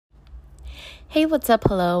Hey, what's up?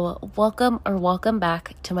 Hello. Welcome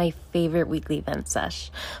back to my favorite weekly event sesh.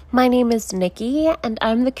 My name is Nikki, and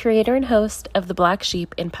I'm the creator and host of The Black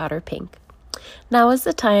Sheep in Powder Pink. Now is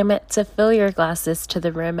the time to fill your glasses to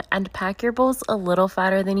the rim and pack your bowls a little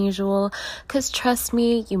fatter than usual, because trust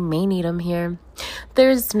me, you may need them here.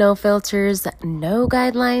 There's no filters, no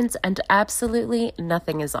guidelines, and absolutely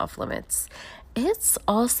nothing is off limits. It's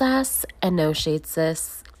all sass and no shade,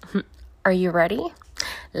 sis. Are you ready?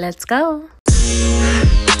 Let's go.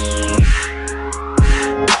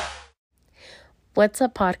 What's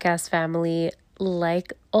up, podcast family?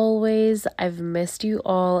 Like always, I've missed you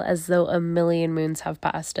all as though a million moons have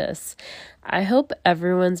passed us. I hope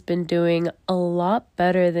everyone's been doing a lot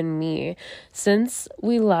better than me. Since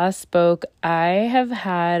we last spoke, I have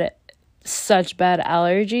had such bad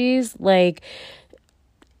allergies.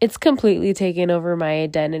 It's completely taken over my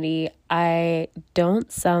identity. I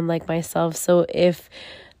don't sound like myself, so if...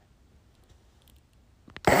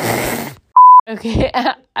 Okay,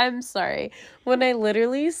 I'm sorry. When I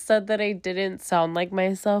literally said that I didn't sound like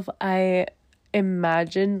myself, I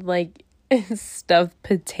imagined stuffed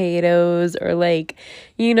potatoes or a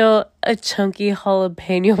chunky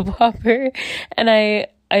jalapeno popper. And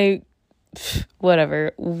I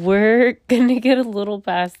whatever. We're gonna get a little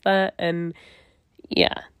past that, and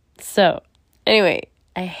yeah. So anyway,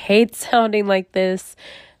 I hate sounding like this.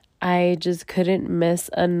 I just couldn't miss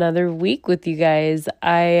another week with you guys.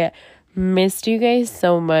 I missed you guys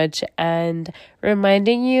so much, and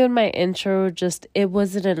reminding you in my intro, it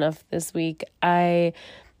wasn't enough this week. I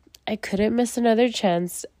couldn't miss another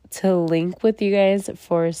chance to link with you guys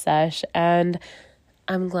for a sesh, and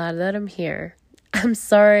I'm glad that I'm here. I'm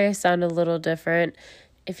sorry I sound a little different.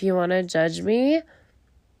 If you want to judge me,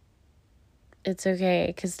 it's okay,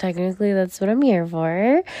 because technically that's what I'm here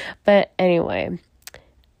for. But anyway,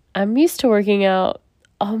 I'm used to working out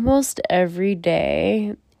almost every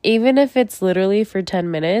day. Even if it's literally for 10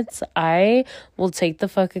 minutes, I will take the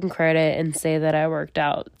fucking credit and say that I worked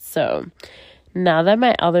out. So now that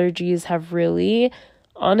my allergies have really,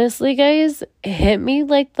 honestly, guys, hit me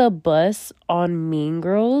like the bus on Mean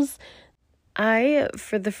Girls, I,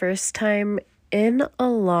 for the first time in a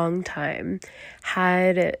long time,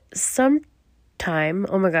 had some time.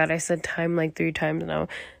 Oh my God, I said time like 3 times now.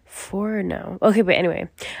 4 now. Okay, but anyway,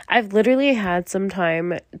 I've literally had some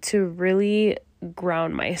time to really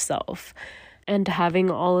ground myself, and having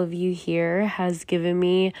all of you here has given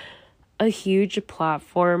me a huge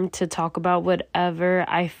platform to talk about whatever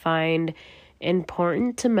I find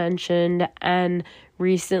important to mention, and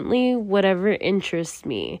recently whatever interests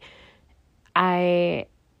me. I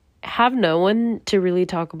have no one to really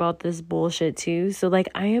talk about this bullshit to, so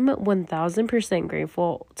I am 1000%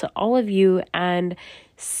 grateful to all of you. And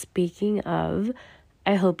speaking of,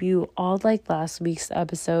 I hope you all liked last week's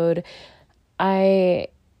episode. I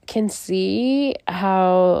can see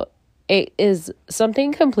how it is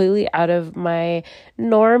something completely out of my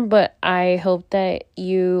norm, but I hope that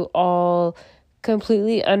you all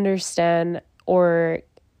completely understand, or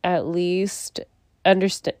at least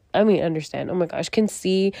understand. Oh my gosh, can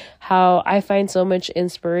see how I find so much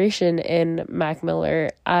inspiration in Mac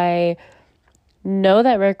Miller. I know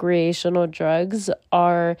that recreational drugs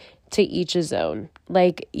are to each his own.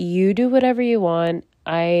 You do whatever you want.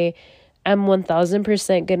 I am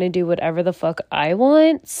 1000% gonna do whatever the fuck I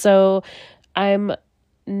want. So I'm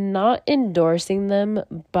not endorsing them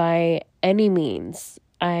by any means.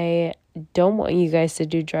 I don't want you guys to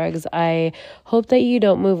do drugs. I hope that you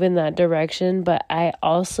don't move in that direction, but I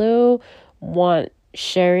also want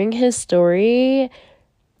sharing his story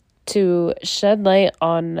to shed light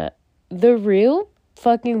on the real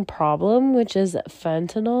fucking problem, which is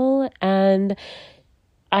fentanyl. And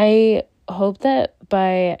I hope that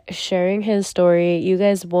by sharing his story, you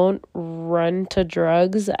guys won't run to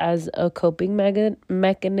drugs as a coping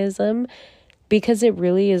mechanism, because it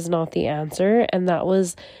really is not the answer. And that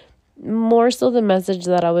was more so the message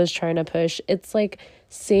that I was trying to push. It's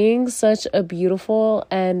seeing such a beautiful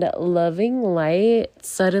and loving light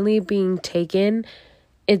suddenly being taken.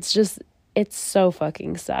 It's so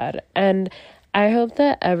fucking sad. And I hope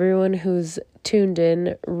that everyone who's tuned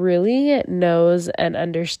in really knows and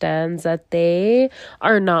understands that they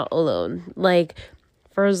are not alone.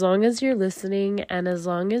 For as long as you're listening, and as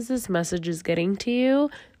long as this message is getting to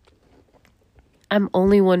you, I'm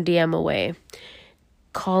only one DM away.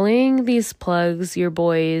 Calling these plugs your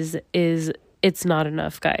boys it's not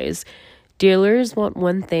enough, guys. Dealers want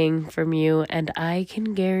one thing from you, and I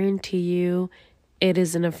can guarantee you it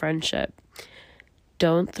isn't a friendship.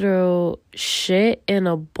 Don't throw shit in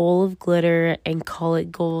a bowl of glitter and call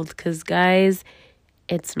it gold, because guys,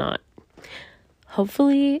 it's not.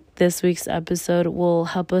 Hopefully, this week's episode will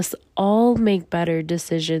help us all make better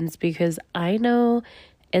decisions because I know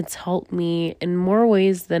it's helped me in more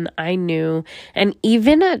ways than I knew, and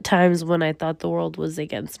even at times when I thought the world was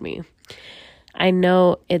against me. I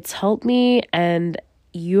know it's helped me, and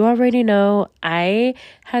you already know I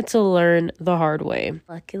had to learn the hard way.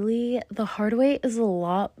 Luckily, the hard way is a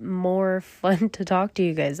lot more fun to talk to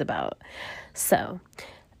you guys about. So,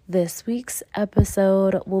 this week's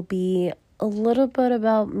episode will be a little bit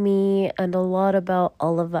about me and a lot about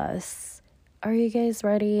all of us. Are you guys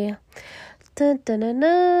ready? Dun, dun, dun,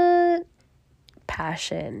 dun.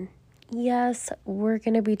 Passion. Yes, we're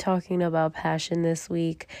going to be talking about passion this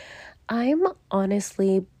week. I'm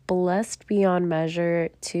honestly blessed beyond measure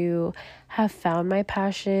to have found my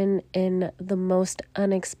passion in the most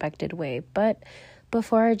unexpected way. But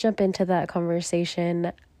before I jump into that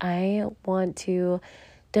conversation, I want to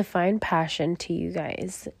define passion to you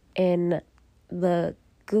guys in the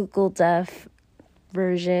Google Def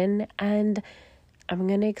version, and I'm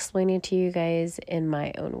going to explain it to you guys in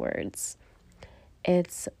my own words.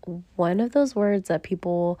 It's one of those words that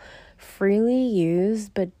people freely use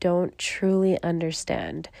but don't truly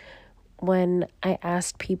understand. When I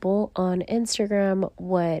asked people on Instagram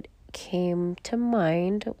what came to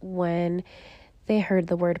mind when they heard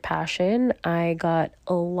the word passion, I got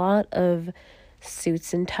a lot of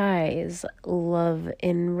suits and ties, love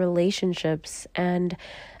in relationships, and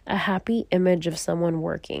a happy image of someone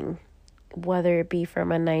working, whether it be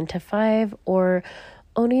from a 9 to 5 or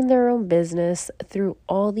owning their own business. Through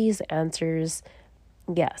all these answers,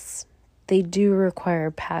 yes, they do require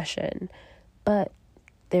passion, but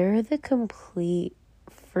they're the complete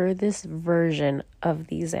furthest version of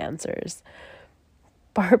these answers.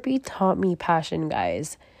 Barbie taught me passion,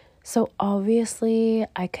 guys. So obviously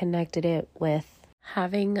I connected it with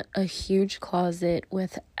having a huge closet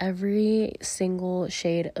with every single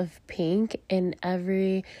shade of pink in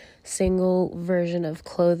every single version of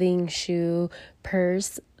clothing, shoe,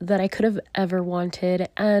 purse that I could have ever wanted,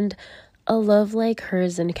 and a love like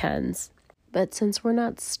hers and Ken's. But since we're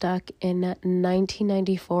not stuck in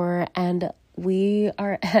 1994 and we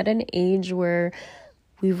are at an age where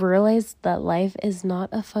we've realized that life is not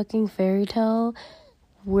a fucking fairy tale,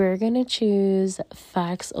 we're gonna choose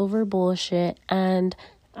facts over bullshit, and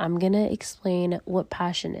I'm gonna explain what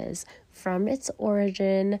passion is from its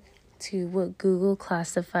origin to what Google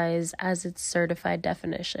classifies as its certified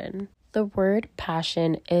definition. The word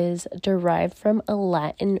passion is derived from a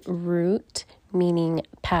Latin root meaning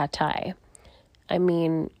patai. I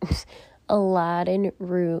mean, a Latin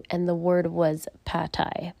root, and the word was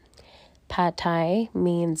patai. Patai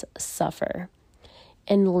means suffer.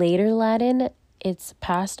 In later Latin, it's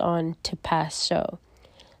passed on to passio.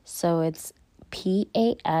 So it's Passio.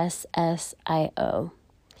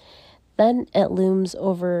 Then it looms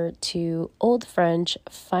over to Old French,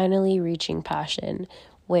 finally reaching passion,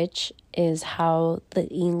 which is how the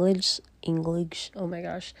English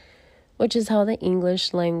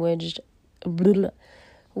language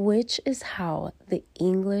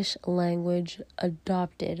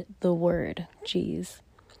adopted the word. Jeez.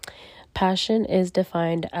 Passion is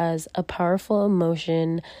defined as a powerful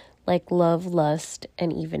emotion like love, lust,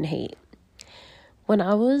 and even hate. When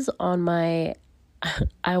I was on my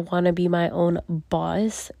I want to be my own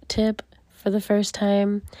boss tip for the first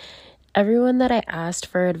time, everyone that I asked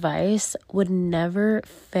for advice would never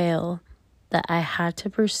fail that I had to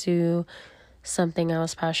pursue something I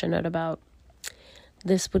was passionate about.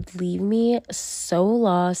 This would leave me so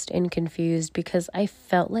lost and confused because I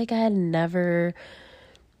felt like I had never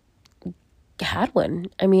had one.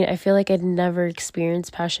 I mean, I feel like I'd never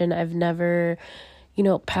experienced passion. I've never,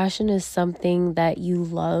 passion is something that you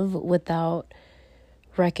love without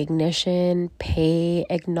recognition, pay,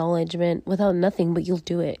 acknowledgement, without nothing, but you'll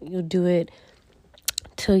do it. You'll do it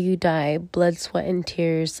till you die, blood, sweat, and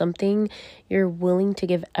tears, something you're willing to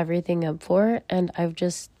give everything up for, and I've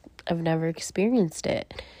never experienced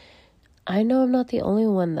it. I know I'm not the only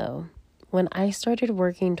one, though. When I started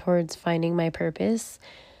working towards finding my purpose,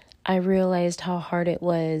 I realized how hard it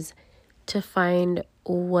was to find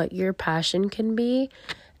what your passion can be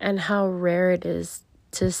and how rare it is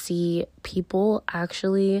to see people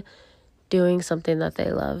actually doing something that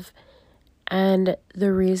they love. And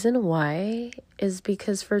the reason why is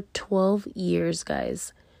because for 12 years,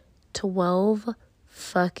 guys, 12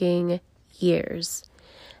 fucking years,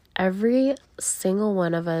 every single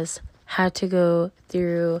one of us had to go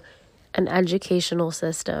through an educational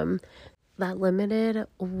system that limited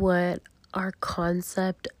what our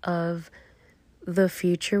concept of the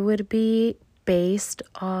future would be based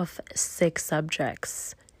off 6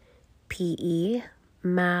 subjects: PE,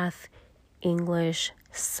 math, English,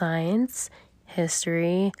 science,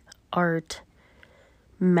 history, art,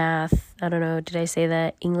 math. I don't know, did I say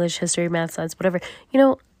that? English, history, math, science, whatever.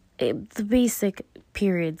 The basic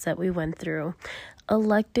periods that we went through.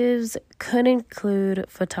 Electives could include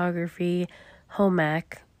photography, home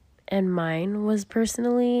ec, and mine was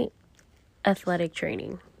personally athletic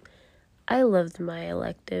training. I loved my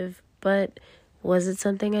elective, but was it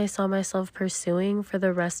something I saw myself pursuing for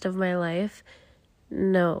the rest of my life?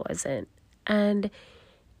 No, it wasn't. And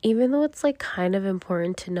even though it's kind of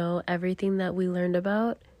important to know everything that we learned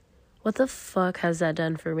about, what the fuck has that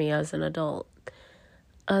done for me as an adult?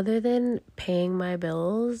 Other than paying my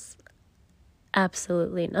bills,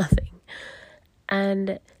 absolutely nothing.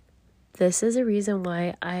 And this is a reason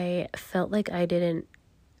why I felt like I didn't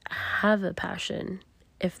have a passion,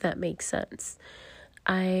 if that makes sense.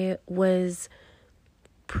 I was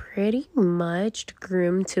pretty much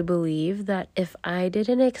groomed to believe that if I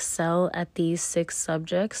didn't excel at these 6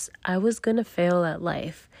 subjects, I was going to fail at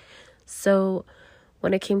life. So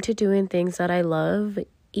when it came to doing things that I love,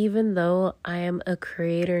 even though I am a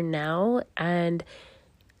creator now and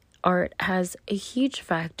art has a huge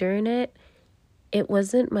factor in it, it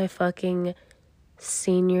wasn't my fucking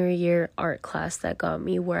senior year art class that got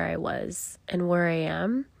me where I was and where I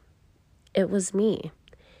am. It was me.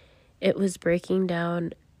 It was breaking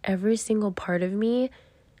down every single part of me,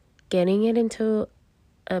 getting it into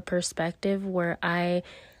a perspective where I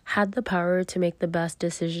had the power to make the best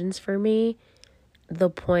decisions for me, the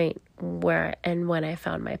point where and when I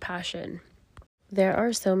found my passion. There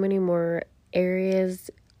are so many more areas,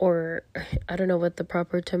 or I don't know what the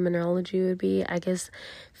proper terminology would be, I guess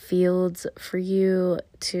fields for you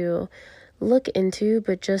to look into,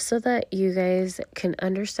 but just so that you guys can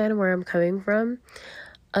understand where I'm coming from,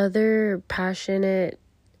 other passionate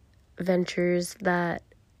ventures that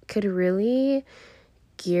could really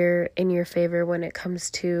gear in your favor when it comes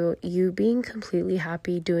to you being completely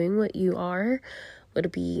happy doing what you are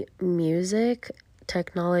would be music,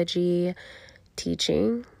 technology,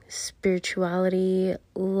 teaching, spirituality,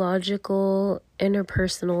 logical,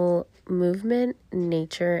 interpersonal, movement,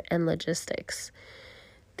 nature, and logistics.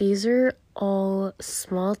 These are all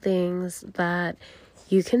small things that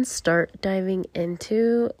you can start diving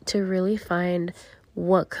into to really find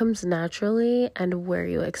what comes naturally and where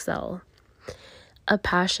you excel. A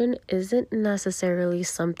passion isn't necessarily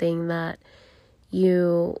something that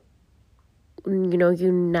you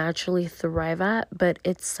naturally thrive at, but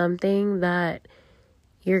it's something that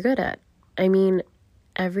you're good at. I mean,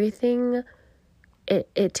 everything,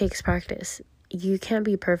 it takes practice. You can't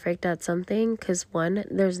be perfect at something because 1,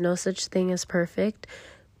 there's no such thing as perfect,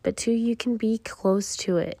 but 2, you can be close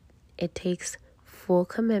to it. It takes full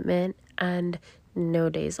commitment and no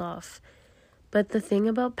days off. But the thing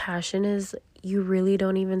about passion is you really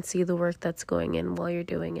don't even see the work that's going in while you're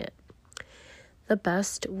doing it. The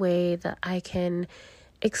best way that I can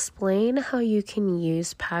explain how you can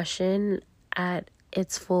use passion at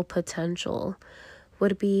its full potential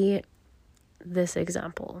would be this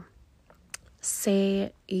example.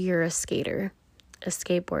 Say you're a skater, a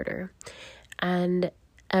skateboarder, and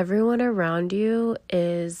everyone around you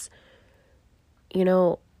is,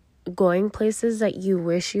 going places that you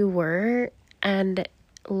wish you were. And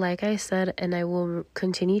like I said, and I will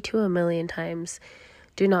continue to 1,000,000 times,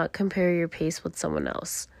 do not compare your pace with someone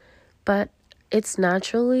else. But it's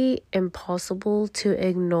naturally impossible to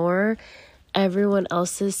ignore everyone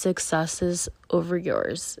else's successes over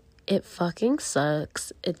yours. It fucking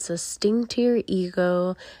sucks. It's a sting to your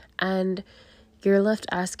ego, and you're left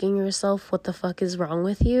asking yourself what the fuck is wrong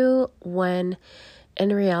with you, when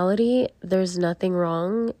in reality, there's nothing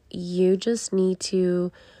wrong. You just need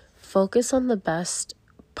to focus on the best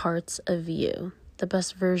parts of you, the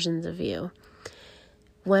best versions of you.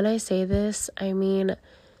 When I say this, I mean,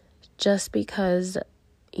 just because,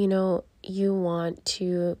 you want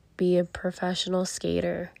to be a professional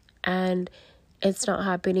skater and it's not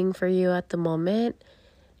happening for you at the moment,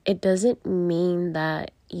 it doesn't mean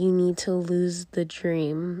that you need to lose the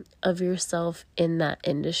dream of yourself in that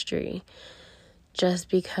industry. Just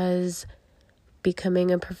because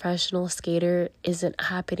becoming a professional skater isn't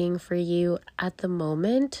happening for you at the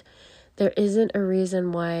moment, there isn't a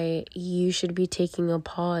reason why you should be taking a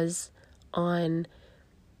pause on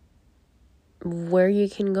where you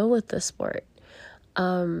can go with the sport.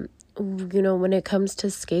 When it comes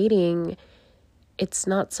to skating, it's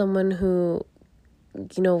not someone who,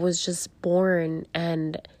 was just born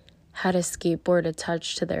and had a skateboard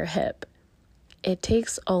attached to their hip. It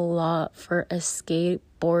takes a lot for a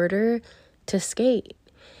skateboarder to skate.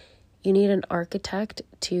 You need an architect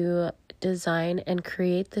to design and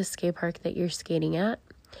create the skate park that you're skating at.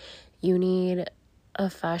 You need a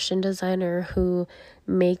fashion designer who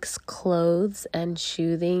makes clothes and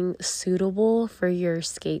shoeing suitable for your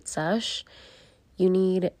skate sesh. You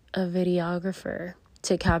need a videographer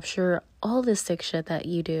to capture all the sick shit that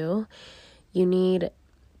you do. You need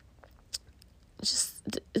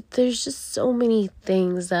there's just so many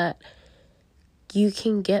things that you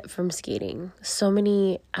can get from skating. So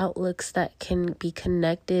many outlooks that can be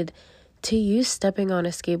connected to you stepping on a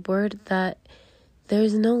skateboard that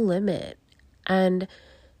there's no limit. And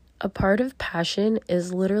a part of passion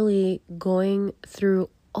is literally going through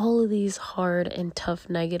all of these hard and tough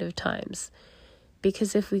negative times.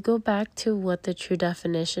 Because if we go back to what the true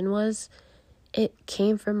definition was, it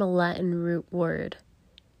came from a Latin root word,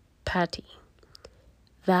 pati.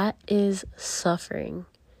 That is suffering.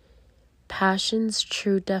 Passion's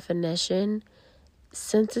true definition,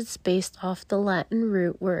 since it's based off the Latin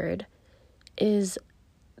root word, is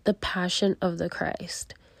the passion of the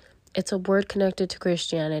Christ. It's a word connected to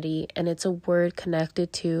Christianity, and it's a word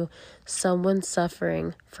connected to someone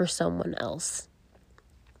suffering for someone else.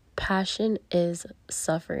 Passion is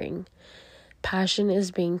suffering. Passion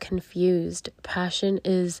is being confused. Passion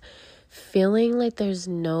is feeling like there's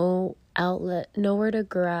no outlet, nowhere to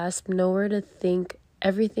grasp, nowhere to think.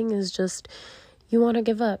 Everything is just, you want to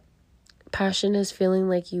give up. Passion is feeling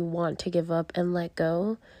like you want to give up and let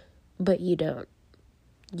go, but you don't.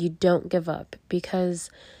 You don't give up because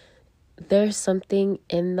there's something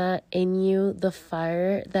in you, the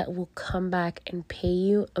fire that will come back and pay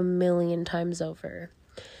you 1,000,000 times over.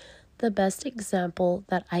 The best example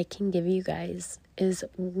that I can give you guys is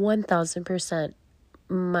 1,000%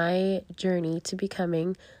 my journey to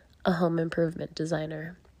becoming a home improvement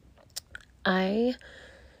designer. I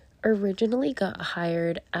originally got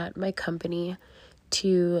hired at my company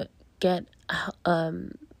to get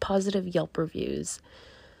positive Yelp reviews.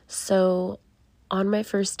 So on my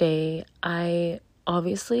first day, I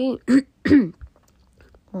obviously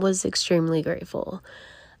was extremely grateful.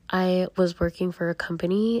 I was working for a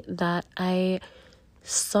company that I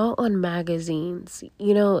saw on magazines,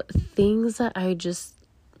 things that I just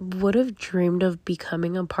would have dreamed of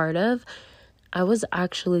becoming a part of. I was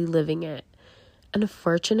actually living it.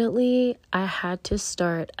 Unfortunately, I had to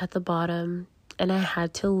start at the bottom, and I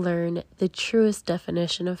had to learn the truest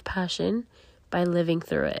definition of passion by living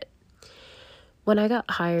through it. When I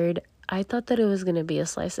got hired, I thought that it was going to be a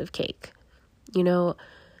slice of cake.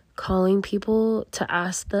 Calling people to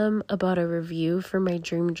ask them about a review for my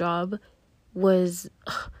dream job was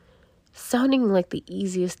sounding like the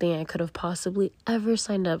easiest thing I could have possibly ever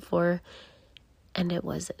signed up for, and it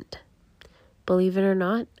wasn't. Believe it or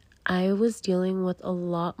not, I was dealing with a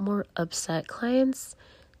lot more upset clients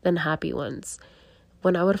than happy ones.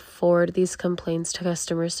 When I would forward these complaints to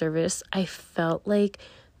customer service, I felt like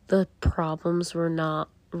the problems were not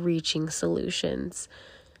reaching solutions.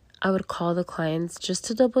 I would call the clients just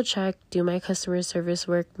to double check, do my customer service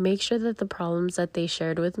work, make sure that the problems that they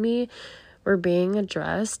shared with me were being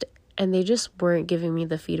addressed, and they just weren't giving me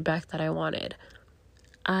the feedback that I wanted.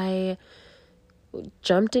 I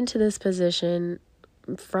jumped into this position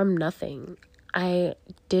from nothing. I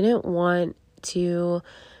didn't want to,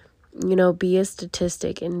 be a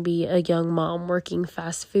statistic and be a young mom working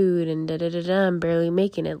fast food and and barely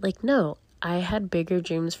making it. No, I had bigger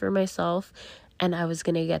dreams for myself, and I was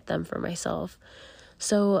going to get them for myself.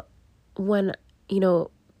 So when,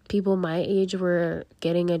 people my age were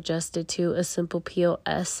getting adjusted to a simple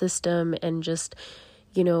POS system and just,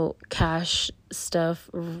 cash stuff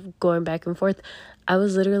going back and forth, I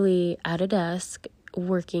was literally at a desk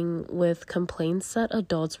working with complaints that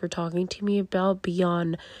adults were talking to me about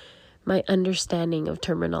beyond my understanding of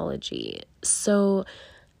terminology. So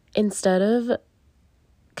instead of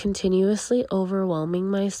continuously overwhelming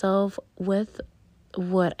myself with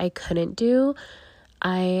what I couldn't do,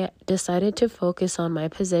 I decided to focus on my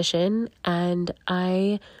position, and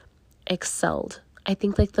I excelled. I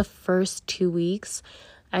think the first 2 weeks,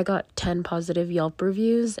 I got 10 positive Yelp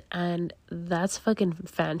reviews, and that's fucking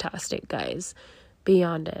fantastic, guys.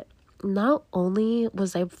 Beyond it. Not only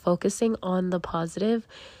was I focusing on the positive,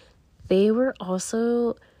 they were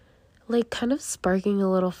also kind of sparking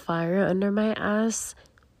a little fire under my ass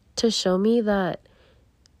to show me that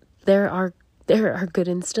there are good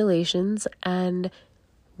installations, and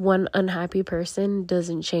one unhappy person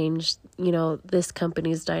doesn't change, this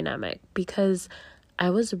company's dynamic. Because I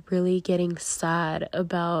was really getting sad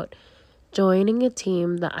about joining a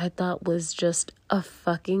team that I thought was just a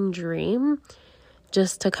fucking dream,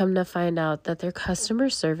 just to come to find out that their customer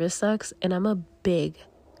service sucks. And I'm a big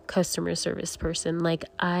customer service person.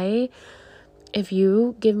 I if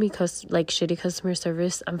you give me shitty customer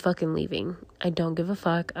service, I'm fucking leaving. I don't give a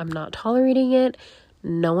fuck. I'm not tolerating it.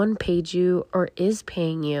 No one paid you or is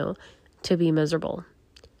paying you to be miserable.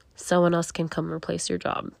 Someone else can come replace your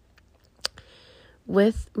job.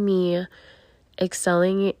 With me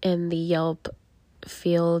excelling in the Yelp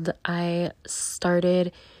field, I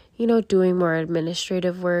started, doing more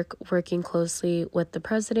administrative work, working closely with the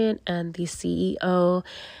president and the CEO.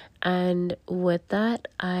 And with that,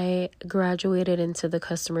 I graduated into the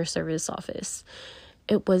customer service office.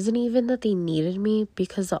 It wasn't even that they needed me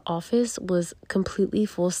because the office was completely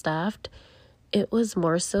full staffed. It was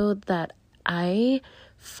more so that I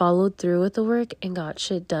followed through with the work and got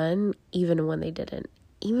shit done even when they didn't.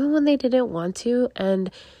 Even when they didn't want to,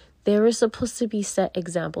 and they were supposed to be set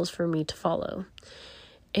examples for me to follow.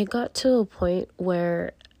 It got to a point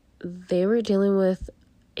where they were dealing with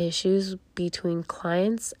issues between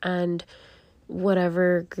clients and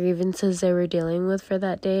whatever grievances they were dealing with for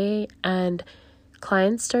that day, and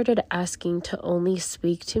clients started asking to only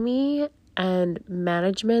speak to me, and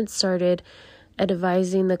management started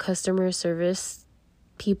advising the customer service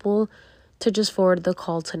people to just forward the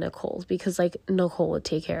call to Nicole because Nicole would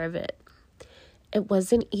take care of it. It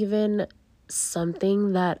wasn't even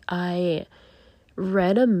something that I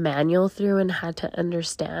read a manual through and had to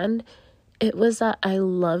understand. It was that I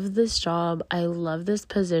love this job, I love this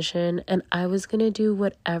position, and I was going to do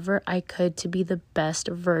whatever I could to be the best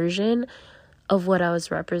version of what I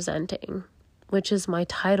was representing, which is my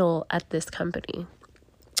title at this company.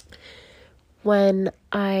 When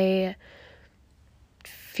I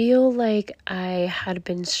feel like I had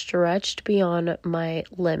been stretched beyond my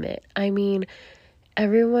limit,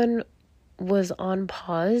 everyone was on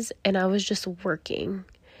pause and I was just working.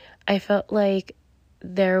 I felt like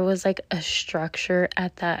there was a structure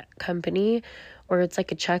at that company where it's a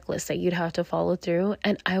checklist that you'd have to follow through,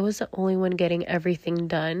 and I was the only one getting everything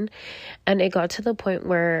done. And it got to the point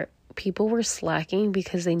where people were slacking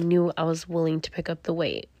because they knew I was willing to pick up the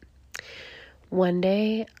weight. One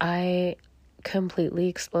day I completely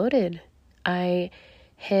exploded. I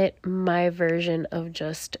hit my version of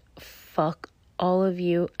just fuck all of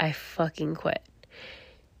you, I fucking quit.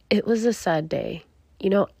 It was a sad day.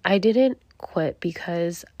 I didn't quit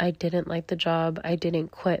because I didn't like the job. I didn't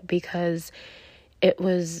quit because it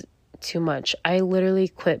was too much. I literally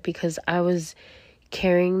quit because I was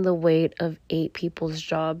carrying the weight of 8 people's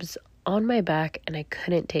jobs on my back and I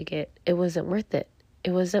couldn't take it. It wasn't worth it.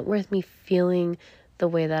 It wasn't worth me feeling the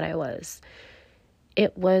way that I was.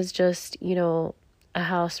 It was just, a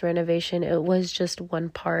house renovation. It was just one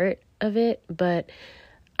part of it, but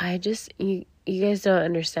you guys don't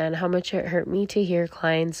understand how much it hurt me to hear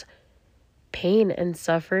clients' pain and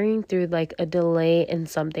suffering through a delay in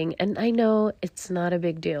something. And I know it's not a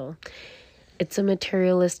big deal. It's a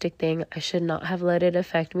materialistic thing. I should not have let it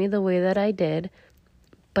affect me the way that I did,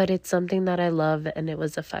 but it's something that I love and it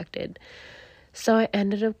was affected. So I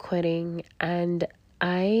ended up quitting and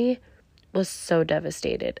I was so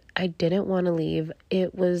devastated. I didn't want to leave.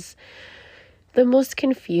 It was the most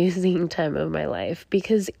confusing time of my life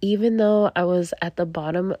because even though I was at the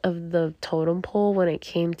bottom of the totem pole when it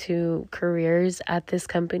came to careers at this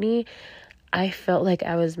company, I felt like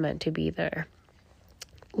I was meant to be there.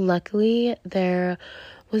 Luckily, there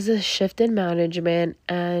was a shift in management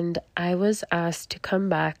and I was asked to come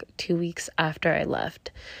back 2 weeks after I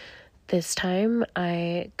left. This time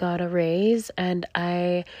I got a raise and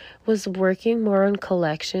I was working more on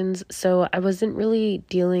collections, so I wasn't really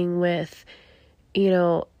dealing with,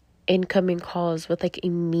 incoming calls with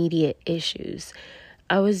immediate issues.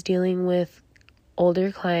 I was dealing with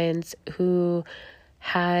older clients who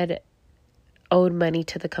had owed money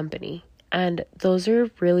to the company. And those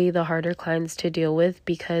are really the harder clients to deal with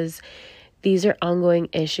because these are ongoing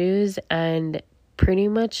issues and pretty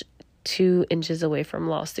much 2 inches away from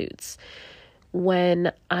lawsuits.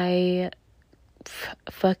 When I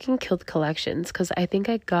fucking killed collections, because I think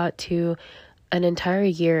I got to an entire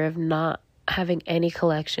year of not having any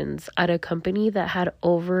collections at a company that had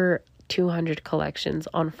over 200 collections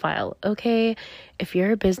on file. Okay, if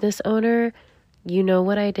you're a business owner, you know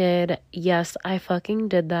what I did. Yes, I fucking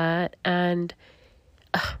did that, and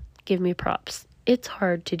give me props. It's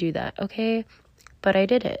hard to do that, okay? But I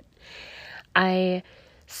did it. I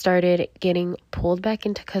started getting pulled back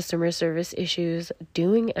into customer service issues,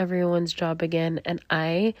 doing everyone's job again, and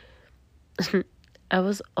I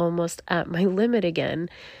was almost at my limit again.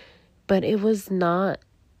 But it was not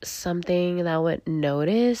something that went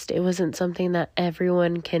noticed. It wasn't something that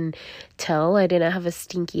everyone can tell. I didn't have a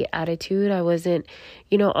stinky attitude. I wasn't,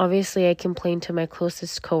 obviously I complained to my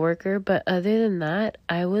closest coworker, but other than that,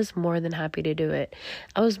 I was more than happy to do it.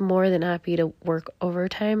 I was more than happy to work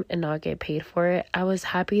overtime and not get paid for it. I was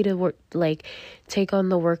happy to work, take on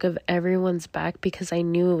the work of everyone's back because I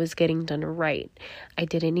knew it was getting done right. I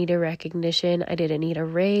didn't need a recognition. I didn't need a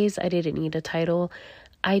raise. I didn't need a title.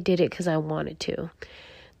 I did it because I wanted to.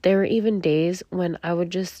 There were even days when I would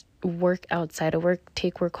just work outside of work,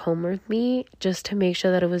 take work home with me just to make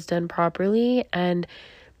sure that it was done properly and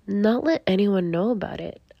not let anyone know about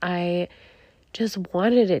it. I just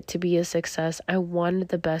wanted it to be a success. I wanted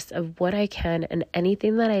the best of what I can, and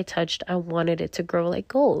anything that I touched, I wanted it to grow like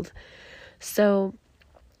gold. So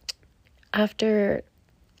after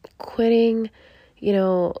quitting,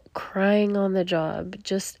 crying on the job,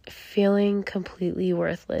 just feeling completely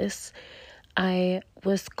worthless, I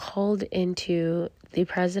was called into the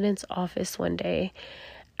president's office one day,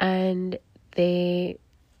 and they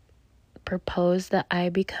proposed that I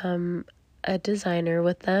become a designer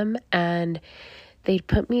with them, and they'd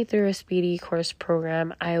put me through a speedy course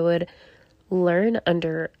program. I would learn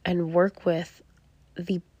under and work with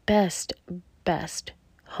the best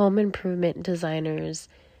home improvement designers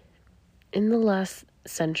in the last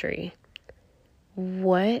century.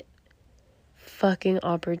 What fucking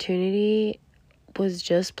opportunity was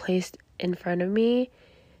just placed in front of me?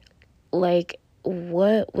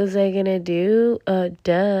 What was I gonna do?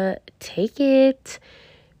 Take it.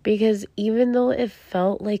 Because even though it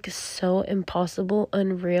felt so impossible,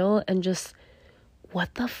 unreal, and just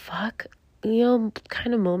what the fuck,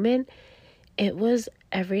 kind of moment, it was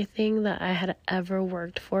everything that I had ever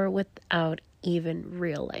worked for without even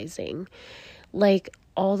realizing.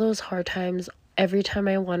 All those hard times, every time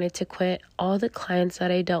I wanted to quit, all the clients that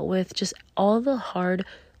I dealt with, just all the hard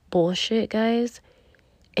bullshit, guys,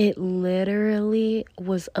 it literally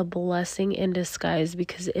was a blessing in disguise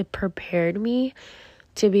because it prepared me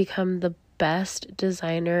to become the best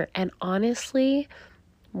designer and honestly,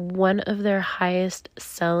 one of their highest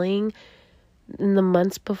selling in the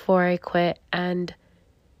months before I quit. And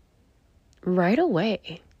right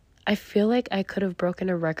away, I feel like I could have broken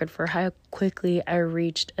a record for how quickly I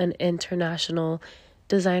reached an international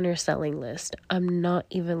designer selling list. I'm not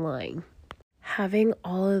even lying. Having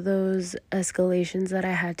all of those escalations that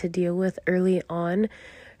I had to deal with early on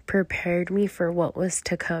prepared me for what was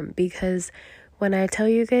to come, because when I tell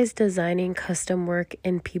you guys designing custom work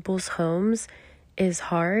in people's homes is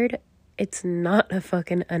hard, it's not a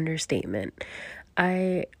fucking understatement.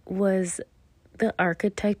 I was the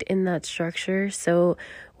architect in that structure, so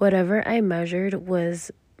whatever I measured was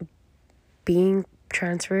being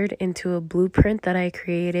transferred into a blueprint that I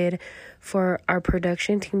created for our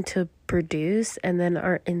production team to produce and then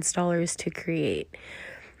our installers to create.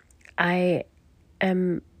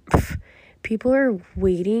 People are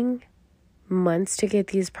waiting months to get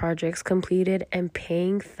these projects completed and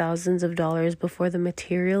paying thousands of dollars before the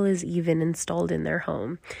material is even installed in their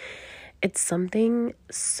home. It's something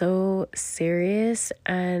so serious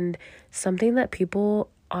and something that people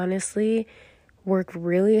honestly work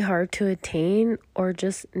really hard to attain, or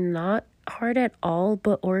just not hard at all,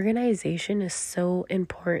 but organization is so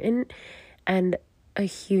important and a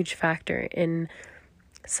huge factor in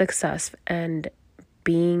success and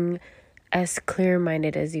being as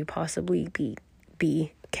clear-minded as you possibly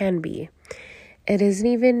can be. It isn't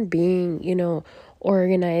even being,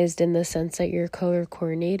 organized in the sense that you're color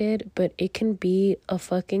coordinated, but it can be a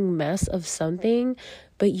fucking mess of something,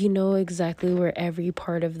 but you know exactly where every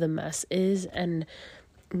part of the mess is, and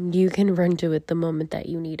you can run to it the moment that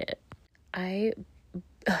you need it.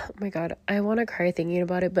 Oh my God, I want to cry thinking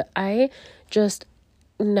about it, but I just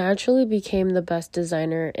naturally became the best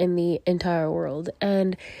designer in the entire world.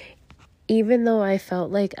 And even though I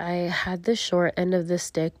felt like I had the short end of the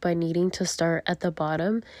stick by needing to start at the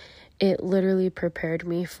bottom, it literally prepared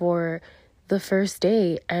me for the first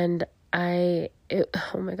day. And oh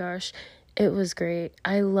my gosh, it was great.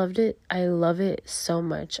 I loved it. I love it so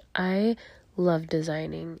much. I love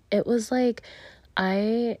designing. It was like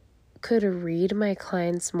I could read my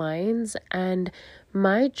clients' minds, and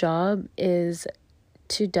my job is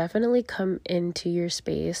to definitely come into your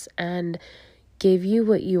space and give you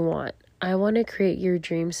what you want. I want to create your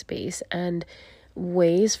dream space, and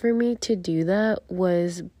ways for me to do that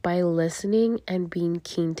was by listening and being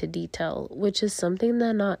keen to detail, which is something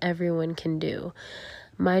that not everyone can do.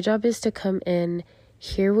 My job is to come in,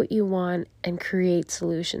 hear what you want, and create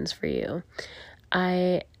solutions for you.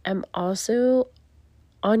 I am also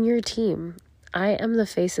on your team. I am the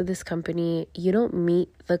face of this company. You don't meet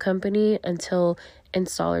the company until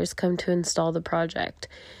installers come to install the project.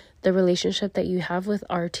 The relationship that you have with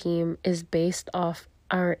our team is based off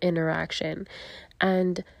our interaction.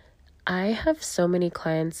 And I have so many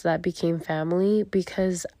clients that became family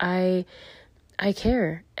because I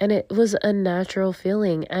care, and it was a natural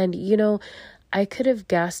feeling. And I could have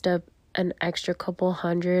gassed up an extra couple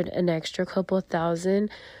hundred, an extra couple thousand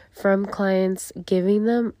from clients, giving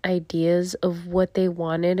them ideas of what they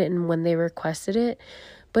wanted and when they requested it.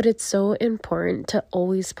 But it's so important to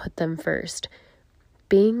always put them first.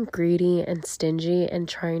 Being greedy and stingy and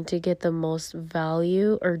trying to get the most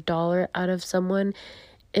value or dollar out of someone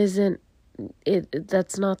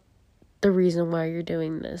that's not the reason why you're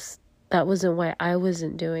doing this. That wasn't why I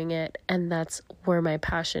wasn't doing it, and that's where my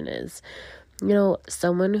passion is.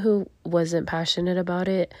 Someone who wasn't passionate about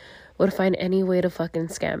it would find any way to fucking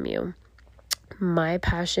scam you. My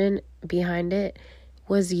passion behind it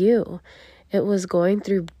was you. It was going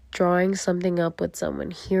through drawing something up with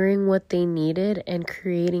someone, hearing what they needed, and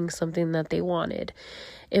creating something that they wanted.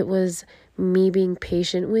 It was me being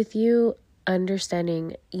patient with you,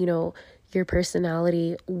 understanding, your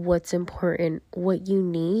personality, what's important, what you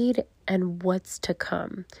need, and what's to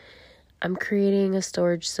come. I'm creating a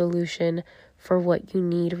storage solution for what you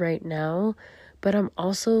need right now, but I'm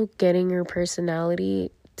also getting your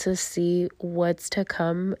personality to see what's to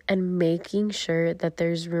come and making sure that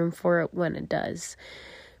there's room for it when it does.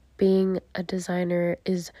 Being a designer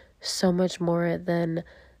is so much more than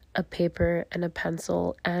a paper and a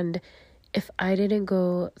pencil, and if I didn't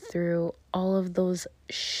go through all of those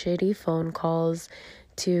shitty phone calls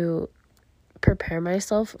to prepare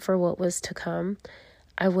myself for what was to come,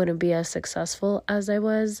 I wouldn't be as successful as I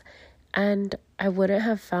was, and I wouldn't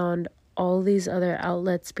have found all these other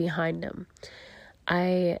outlets behind them.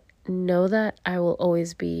 I know that I will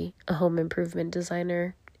always be a home improvement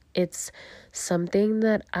designer. It's something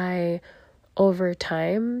that I, over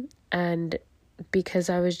time, and because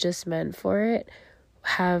I was just meant for it,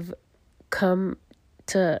 have come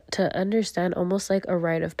to understand, almost like a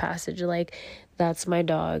rite of passage. Like, that's my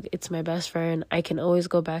dog, it's my best friend, I can always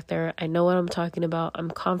go back there, I know what I'm talking about,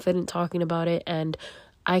 I'm confident talking about it, and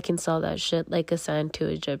I can sell that shit like a sand to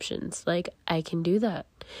Egyptians. Like, I can do that.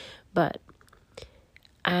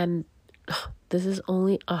 And this is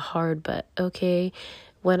only a hard but, okay?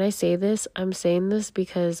 When I say this, I'm saying this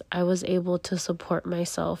because I was able to support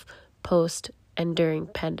myself post and during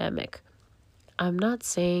pandemic. I'm not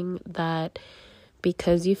saying that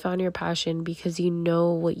because you found your passion, because you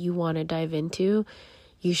know what you want to dive into,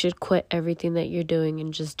 you should quit everything that you're doing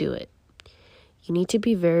and just do it. You need to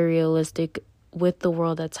be very realistic with the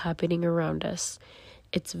world that's happening around us.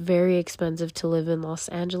 It's very expensive to live in Los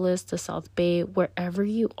Angeles, the South Bay, wherever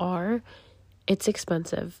you are. It's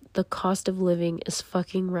expensive. The cost of living is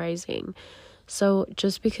fucking rising. So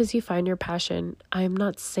just because you find your passion, I'm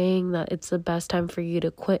not saying that it's the best time for you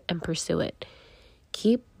to quit and pursue it.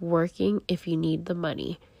 Keep working if you need the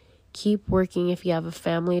money. Keep working if you have a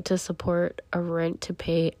family to support, a rent to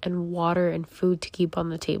pay, and water and food to keep on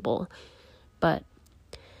the table. But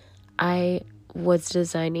I was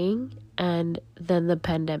designing, and then the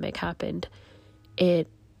pandemic happened. It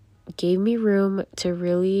gave me room to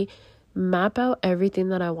really map out everything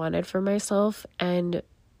that I wanted for myself and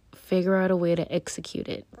figure out a way to execute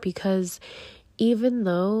it. Because even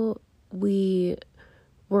though we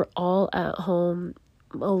were all at home,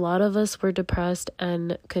 a lot of us were depressed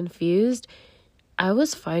and confused, I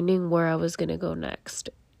was finding where I was going to go next.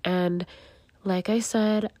 And like I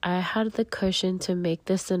said, I had the cushion to make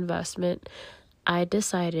this investment. I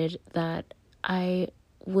decided that I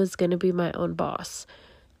was going to be my own boss.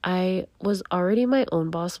 I was already my own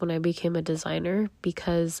boss when I became a designer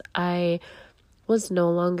because I was no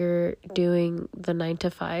longer doing the 9 to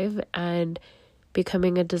 5, and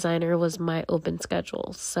becoming a designer was my open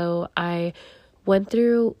schedule. So I went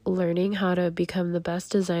through learning how to become the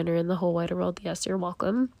best designer in the whole wide world. Yes, you're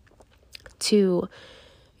welcome. To,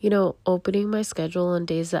 opening my schedule on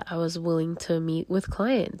days that I was willing to meet with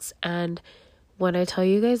clients. And when I tell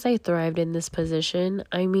you guys I thrived in this position,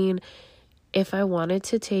 I mean, if I wanted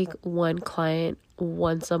to take one client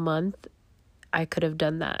once a month, I could have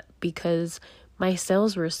done that because my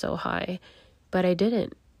sales were so high, but I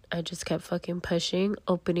didn't. I just kept fucking pushing,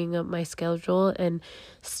 opening up my schedule and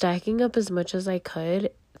stacking up as much as I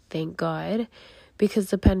could, thank God, because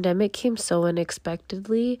the pandemic came so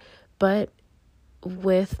unexpectedly. But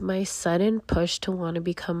with my sudden push to want to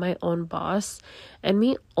become my own boss and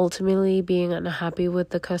me ultimately being unhappy with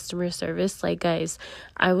the customer service, like, guys,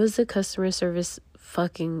 I was the customer service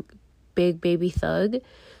fucking big baby thug.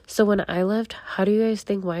 So when I left, how do you guys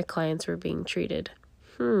think my clients were being treated?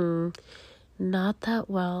 Not that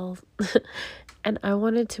well. And I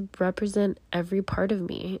wanted to represent every part of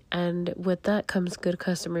me. And with that comes good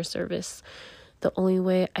customer service. The only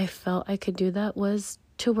way I felt I could do that was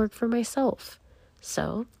to work for myself.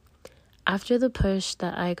 So after the push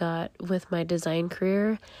that I got with my design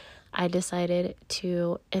career, I decided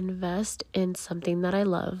to invest in something that I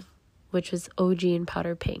love, which was OG and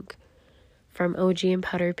Powder Pink. From OG and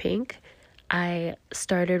Powder Pink, I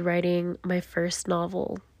started writing my first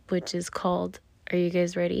novel, which is called, are you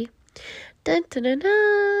guys ready? Dun, dun, dun,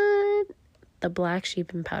 dun, The Black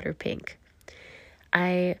Sheep in Powder Pink.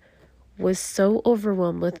 I was so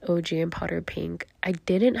overwhelmed with OG and Powder Pink. I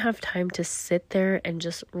didn't have time to sit there and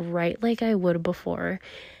just write like I would before.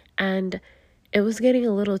 And it was getting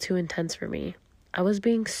a little too intense for me. I was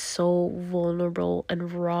being so vulnerable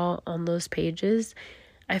and raw on those pages.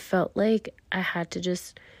 I felt like I had to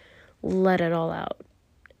just let it all out.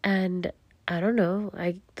 And I don't know,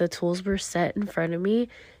 the tools were set in front of me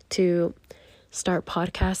to start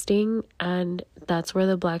podcasting, and that's where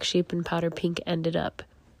the Black Sheep and Powder Pink ended up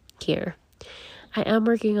here. I am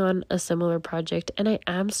working on a similar project, and I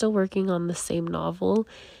am still working on the same novel.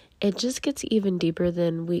 It just gets even deeper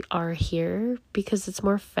than We Are Here because it's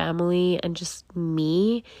more family and just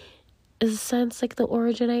me, in a sense, like the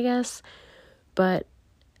origin, I guess. But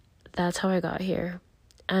that's how I got here.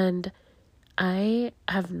 And I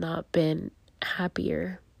have not been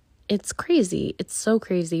happier. It's crazy. It's so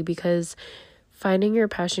crazy because finding your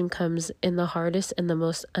passion comes in the hardest and the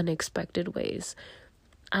most unexpected ways.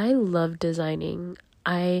 I love designing.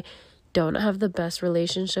 I don't have the best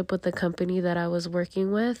relationship with the company that I was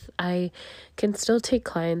working with. I can still take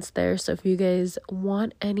clients there. So if you guys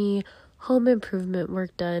want any home improvement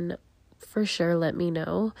work done, for sure, let me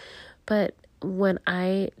know. But when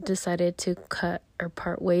I decided to cut or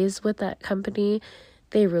part ways with that company,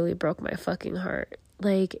 they really broke my fucking heart.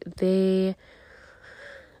 Oh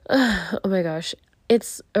my gosh,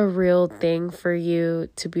 it's a real thing for you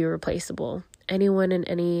to be replaceable. Anyone in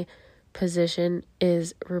any position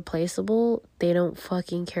is replaceable. They don't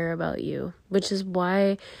fucking care about you, which is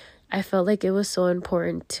why I felt like it was so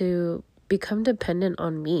important to become dependent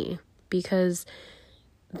on me, because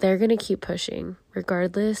they're going to keep pushing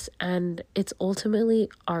regardless, and it's ultimately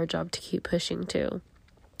our job to keep pushing too.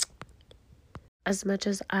 As much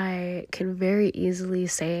as I can very easily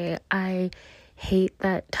say I hate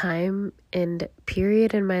that time and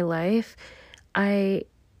period in my life, I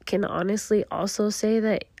can honestly also say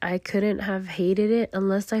that I couldn't have hated it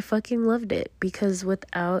unless I fucking loved it, because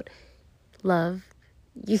without love,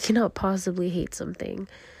 you cannot possibly hate something.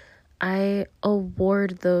 I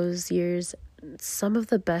award those years some of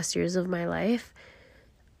the best years of my life,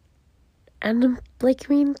 and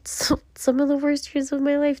some of the worst years of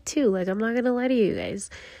my life too. I'm not gonna lie to you guys.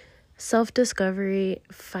 Self-discovery,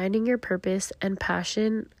 finding your purpose and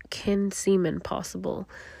passion can seem impossible.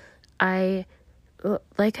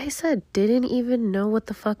 Like I said, didn't even know what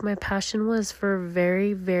the fuck my passion was for a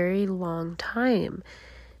very, very long time.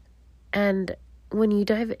 And when you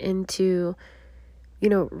dive into,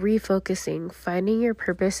 refocusing, finding your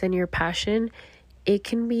purpose and your passion, it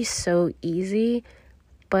can be so easy,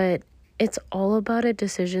 but it's all about a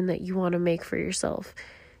decision that you want to make for yourself.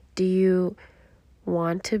 Do you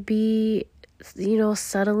want to be,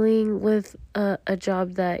 settling with a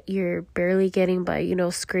job that you're barely getting by,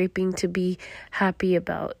 scraping to be happy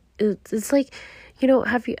about? It's like,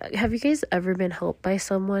 have you guys ever been helped by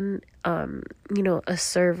someone, a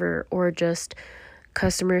server or just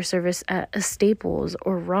customer service at a Staples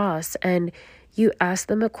or Ross, and you ask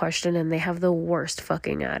them a question and they have the worst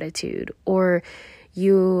fucking attitude, or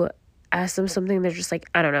you ask them something, they're just like,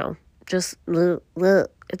 I don't know, just bleh, bleh.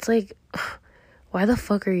 It's like, why the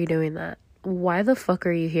fuck are you doing that? Why the fuck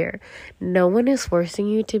are you here? No one is forcing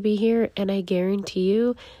you to be here, and I guarantee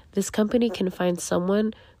you this company can find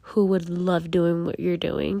someone who would love doing what you're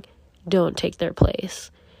doing. Don't take their place.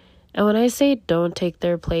 And when I say don't take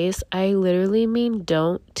their place, I literally mean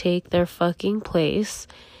don't take their fucking place.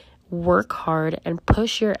 Work hard and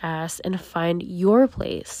push your ass and find your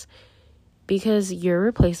place, because you're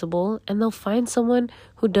replaceable and they'll find someone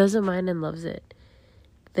who doesn't mind and loves it.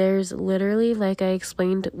 There's literally, like I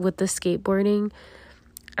explained with the skateboarding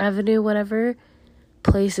avenue, whatever,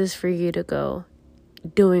 places for you to go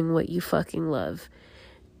doing what you fucking love.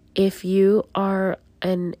 If you are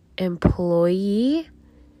an employee,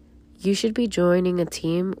 you should be joining a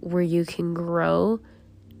team where you can grow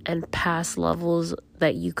and pass levels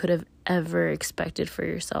that you could have ever expected for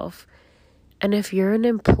yourself. And if you're an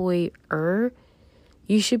employer,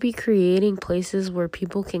 You should be creating places where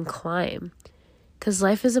people can climb, because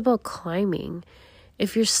life is about climbing.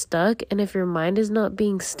 If you're stuck and if your mind is not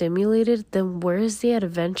being stimulated, then where's the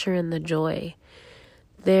adventure and the joy?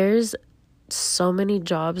 There's so many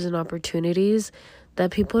jobs and opportunities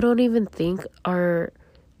that people don't even think are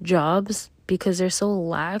jobs because they're so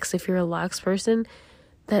lax. If you're a lax person,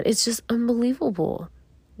 that it's just unbelievable.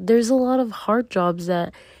 There's a lot of hard jobs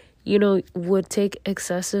that, would take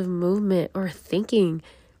excessive movement or thinking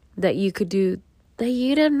that you could do that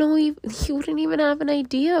you wouldn't even have an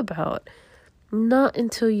idea about. Not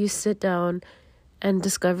until you sit down and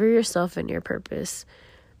discover yourself and your purpose.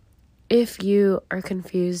 If you are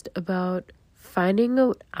confused about finding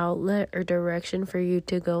an outlet or direction for you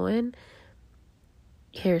to go in,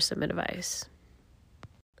 here's some advice.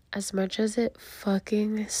 As much as it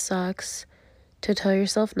fucking sucks to tell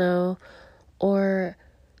yourself no, or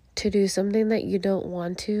to do something that you don't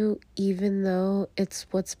want to, even though it's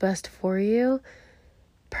what's best for you,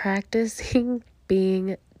 practicing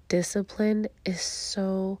being disciplined is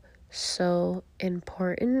so, so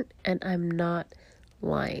important, and I'm not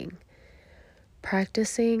lying.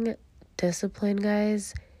 Practicing discipline,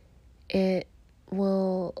 guys, it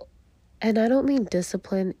will, and I don't mean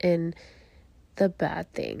discipline in the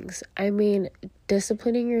bad things. I mean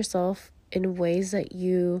disciplining yourself in ways that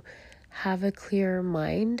you have a clearer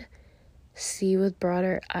mind, see with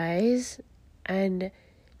broader eyes, and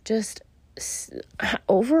just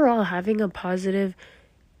overall having a positive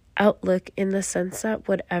outlook, in the sense that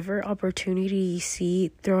whatever opportunity you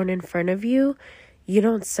see thrown in front of you, you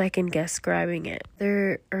don't second guess grabbing it.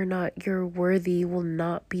 Whether or not you're worthy will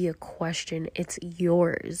not be a question. It's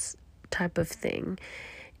yours type of thing.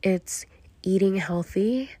 It's eating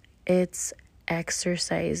healthy. It's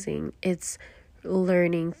exercising. It's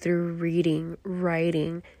learning through reading,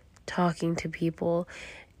 writing, talking to people.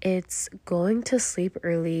 It's going to sleep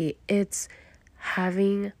early. It's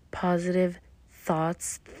having positive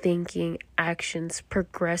thoughts, thinking, actions,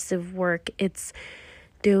 progressive work. It's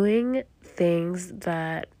doing things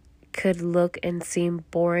that could look and seem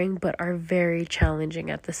boring but are very challenging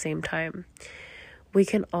at the same time. We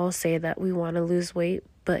can all say that we want to lose weight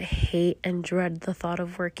but hate and dread the thought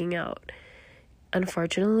of working out.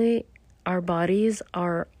 Unfortunately, our bodies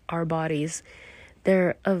are our bodies.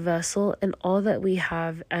 They're a vessel and all that we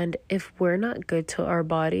have, and if we're not good to our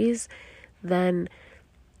bodies, then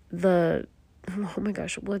oh my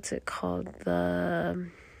gosh, what's it called? What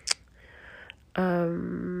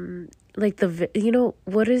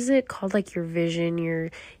is it called? Like your vision,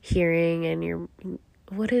 your hearing, and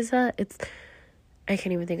what is that? I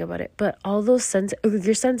can't even think about it. But all those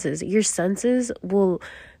your senses will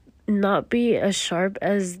not be as sharp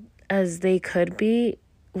as they could be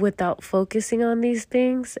without focusing on these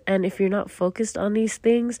things. And if you're not focused on these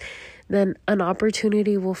things, then an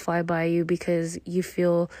opportunity will fly by you because you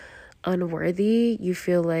feel unworthy, you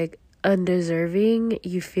feel like undeserving,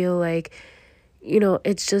 you feel like,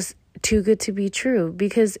 it's just too good to be true.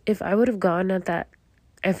 Because if I would have gone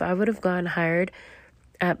hired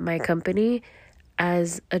at my company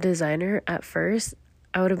as a designer at first,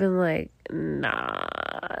 I would have been like, nah,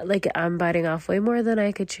 like I'm biting off way more than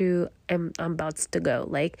I could chew, and I'm about to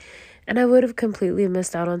go. And I would have completely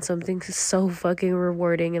missed out on something so fucking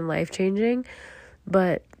rewarding and life-changing.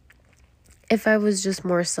 But if I was just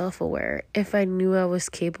more self-aware, if I knew I was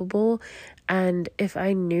capable, and if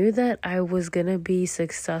I knew that I was gonna be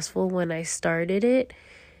successful when I started it,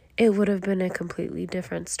 it would have been a completely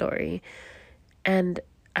different story. And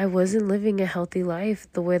I wasn't living a healthy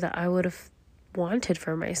life the way that I would have wanted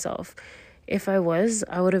for myself. If I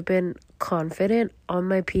would have been confident on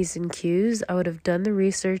my P's and Q's. I would have done the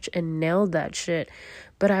research and nailed that shit.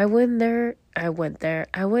 But I went in there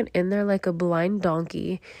like a blind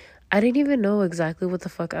donkey. I didn't even know exactly what the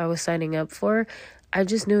fuck I was signing up for. I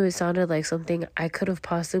just knew it sounded like something I could have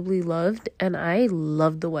possibly loved, and I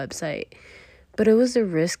loved the website. But it was a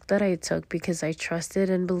risk that I took because I trusted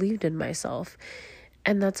and believed in myself.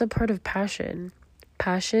 And that's a part of passion.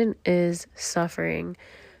 Passion is suffering.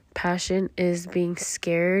 Passion is being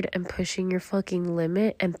scared and pushing your fucking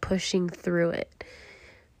limit and pushing through it.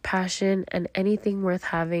 Passion and anything worth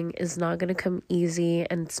having is not going to come easy,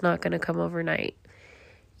 and it's not going to come overnight.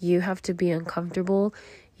 You have to be uncomfortable.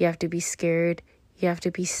 You have to be scared. You have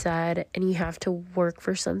to be sad, and you have to work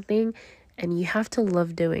for something, and you have to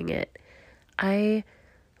love doing it.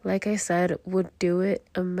 Like I said, would do it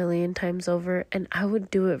a million times over, and I would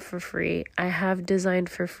do it for free. I have designed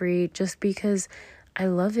for free just because I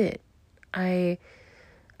love it. I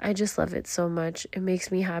just love it so much. It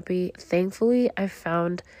makes me happy. Thankfully, I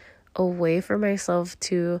found a way for myself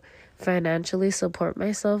to financially support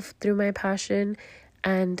myself through my passion,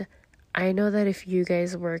 And I know that if you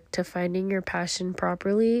guys work to finding your passion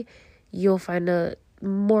properly, you'll find a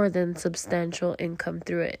more than substantial income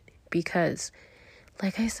through it. Because,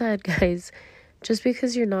 like I said, guys, just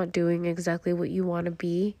because you're not doing exactly what you want to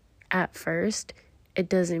be at first, it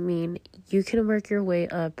doesn't mean you can work your way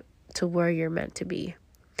up to where you're meant to be.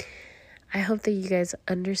 I hope that you guys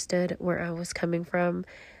understood where I was coming from.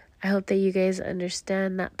 I hope that you guys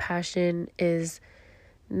understand that passion is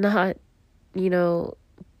not,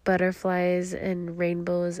 butterflies and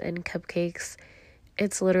rainbows and cupcakes.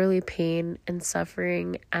 It's literally pain and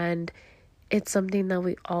suffering, and it's something that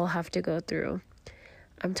we all have to go through.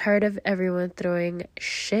 I'm tired of everyone throwing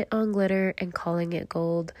shit on glitter and calling it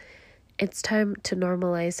gold. It's time to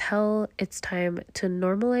normalize hell. It's time to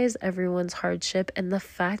normalize everyone's hardship and the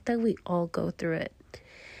fact that we all go through it.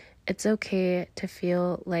 It's okay to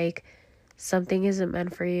feel like something isn't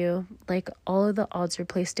meant for you, like all of the odds are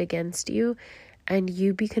placed against you, and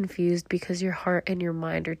you be confused because your heart and your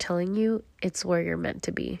mind are telling you it's where you're meant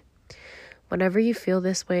to be. Whenever you feel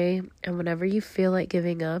this way and whenever you feel like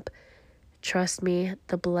giving up, trust me,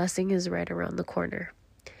 the blessing is right around the corner.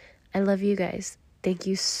 I love you guys. Thank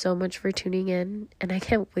you so much for tuning in, and I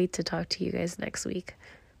can't wait to talk to you guys next week.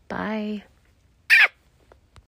 Bye.